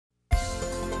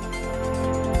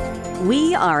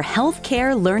We are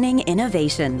Healthcare Learning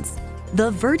Innovations, the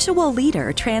virtual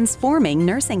leader transforming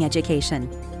nursing education.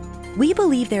 We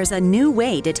believe there's a new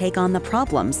way to take on the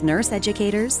problems nurse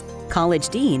educators, college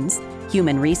deans,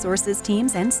 human resources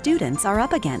teams, and students are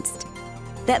up against.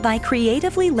 That by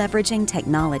creatively leveraging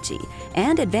technology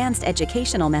and advanced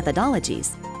educational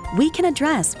methodologies, we can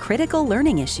address critical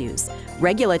learning issues,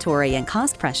 regulatory and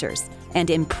cost pressures, and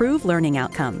improve learning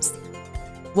outcomes.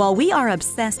 While we are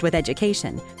obsessed with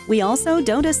education, we also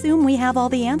don't assume we have all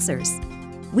the answers.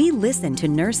 We listen to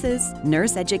nurses,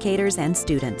 nurse educators, and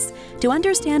students to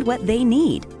understand what they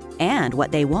need and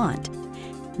what they want.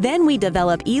 Then we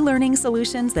develop e-learning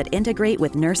solutions that integrate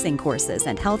with nursing courses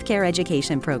and healthcare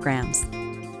education programs.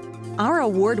 Our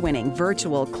award-winning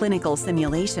virtual clinical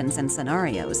simulations and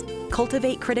scenarios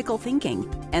cultivate critical thinking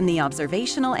and the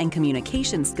observational and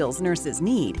communication skills nurses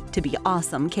need to be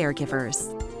awesome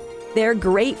caregivers. They're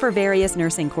great for various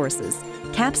nursing courses,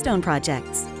 capstone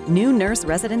projects, new nurse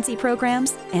residency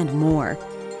programs, and more.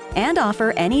 And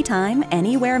offer anytime,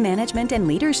 anywhere management and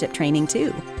leadership training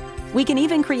too. We can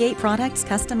even create products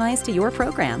customized to your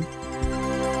program.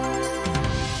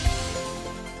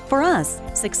 For us,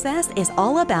 success is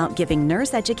all about giving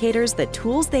nurse educators the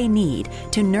tools they need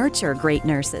to nurture great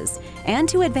nurses and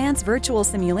to advance virtual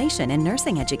simulation in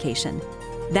nursing education.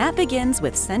 That begins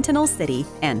with Sentinel City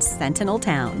and Sentinel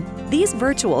Town. These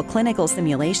virtual clinical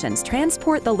simulations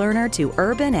transport the learner to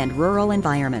urban and rural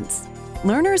environments.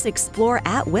 Learners explore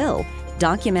at will,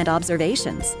 document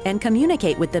observations, and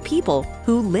communicate with the people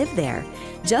who live there,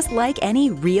 just like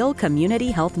any real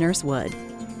community health nurse would.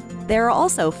 There are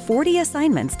also 40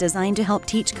 assignments designed to help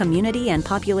teach community and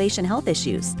population health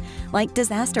issues, like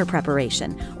disaster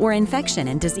preparation or infection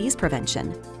and disease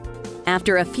prevention.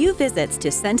 After a few visits to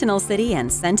Sentinel City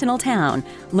and Sentinel Town,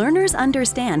 learners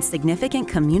understand significant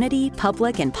community,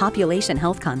 public, and population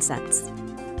health concepts.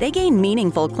 They gain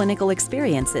meaningful clinical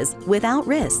experiences without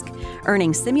risk,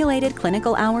 earning simulated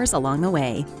clinical hours along the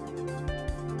way.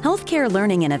 Healthcare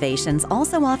Learning Innovations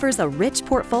also offers a rich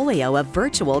portfolio of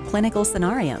virtual clinical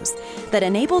scenarios that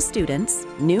enable students,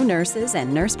 new nurses,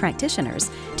 and nurse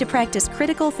practitioners to practice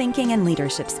critical thinking and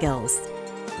leadership skills.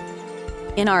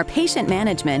 In our patient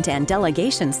management and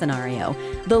delegation scenario,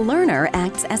 the learner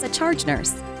acts as a charge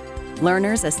nurse.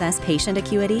 Learners assess patient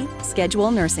acuity,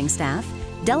 schedule nursing staff,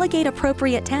 delegate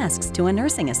appropriate tasks to a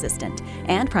nursing assistant,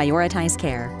 and prioritize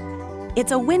care.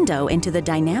 It's a window into the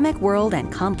dynamic world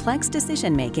and complex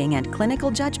decision-making and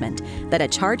clinical judgment that a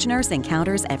charge nurse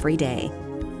encounters every day.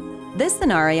 This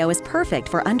scenario is perfect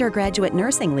for undergraduate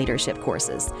nursing leadership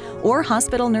courses or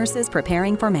hospital nurses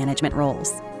preparing for management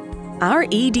roles. Our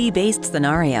ED-based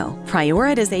scenario,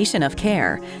 Prioritization of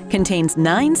Care, contains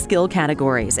 9 skill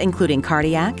categories including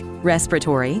cardiac,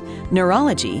 respiratory,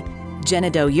 neurology,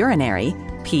 genitourinary,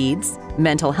 peds,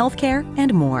 mental health care,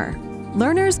 and more.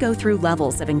 Learners go through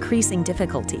levels of increasing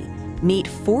difficulty, meet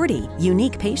 40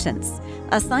 unique patients,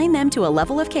 assign them to a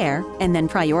level of care, and then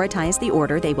prioritize the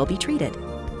order they will be treated.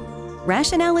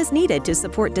 Rationale is needed to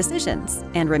support decisions,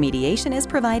 and remediation is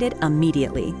provided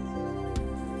immediately.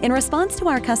 In response to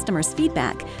our customers'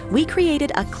 feedback, we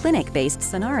created a clinic-based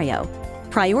scenario,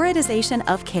 Prioritization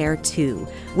of Care 2,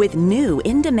 with new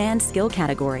in-demand skill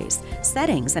categories,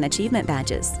 settings, and achievement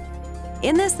badges.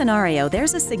 In this scenario,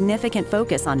 there's a significant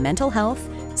focus on mental health,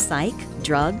 psych,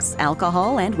 drugs,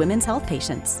 alcohol, and women's health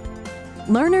patients.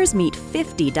 Learners meet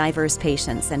 50 diverse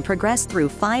patients and progress through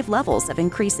 5 levels of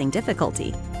increasing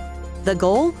difficulty. The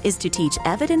goal is to teach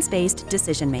evidence-based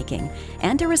decision-making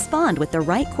and to respond with the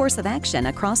right course of action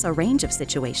across a range of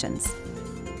situations.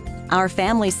 Our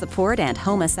family support and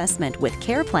home assessment with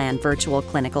care plan virtual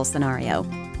clinical scenario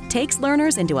takes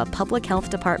learners into a public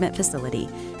health department facility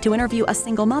to interview a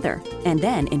single mother and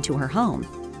then into her home.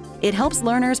 It helps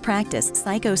learners practice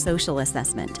psychosocial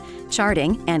assessment,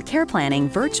 charting, and care planning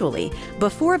virtually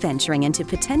before venturing into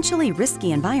potentially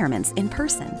risky environments in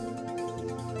person.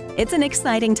 It's an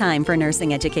exciting time for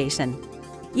nursing education.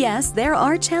 Yes, there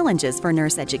are challenges for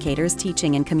nurse educators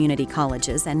teaching in community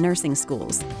colleges and nursing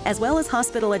schools, as well as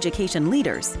hospital education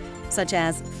leaders, such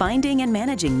as finding and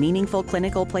managing meaningful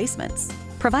clinical placements,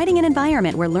 providing an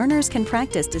environment where learners can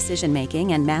practice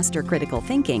decision-making and master critical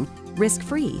thinking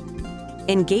risk-free,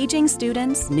 engaging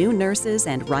students, new nurses,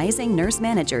 and rising nurse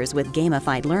managers with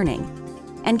gamified learning,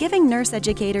 and giving nurse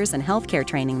educators and healthcare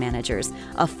training managers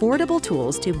affordable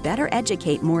tools to better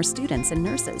educate more students and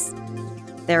nurses.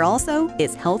 There also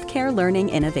is Healthcare Learning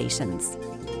Innovations.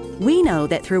 We know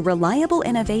that through reliable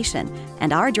innovation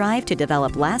and our drive to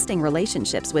develop lasting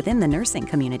relationships within the nursing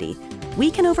community, we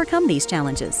can overcome these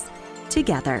challenges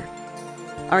together.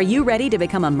 Are you ready to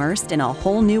become immersed in a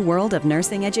whole new world of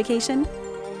nursing education?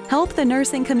 Help the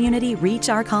nursing community reach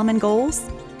our common goals?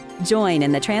 Join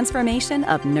in the transformation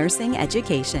of nursing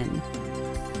education.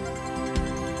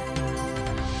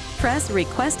 Press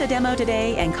Request a Demo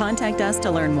today and contact us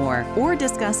to learn more or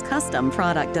discuss custom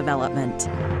product development.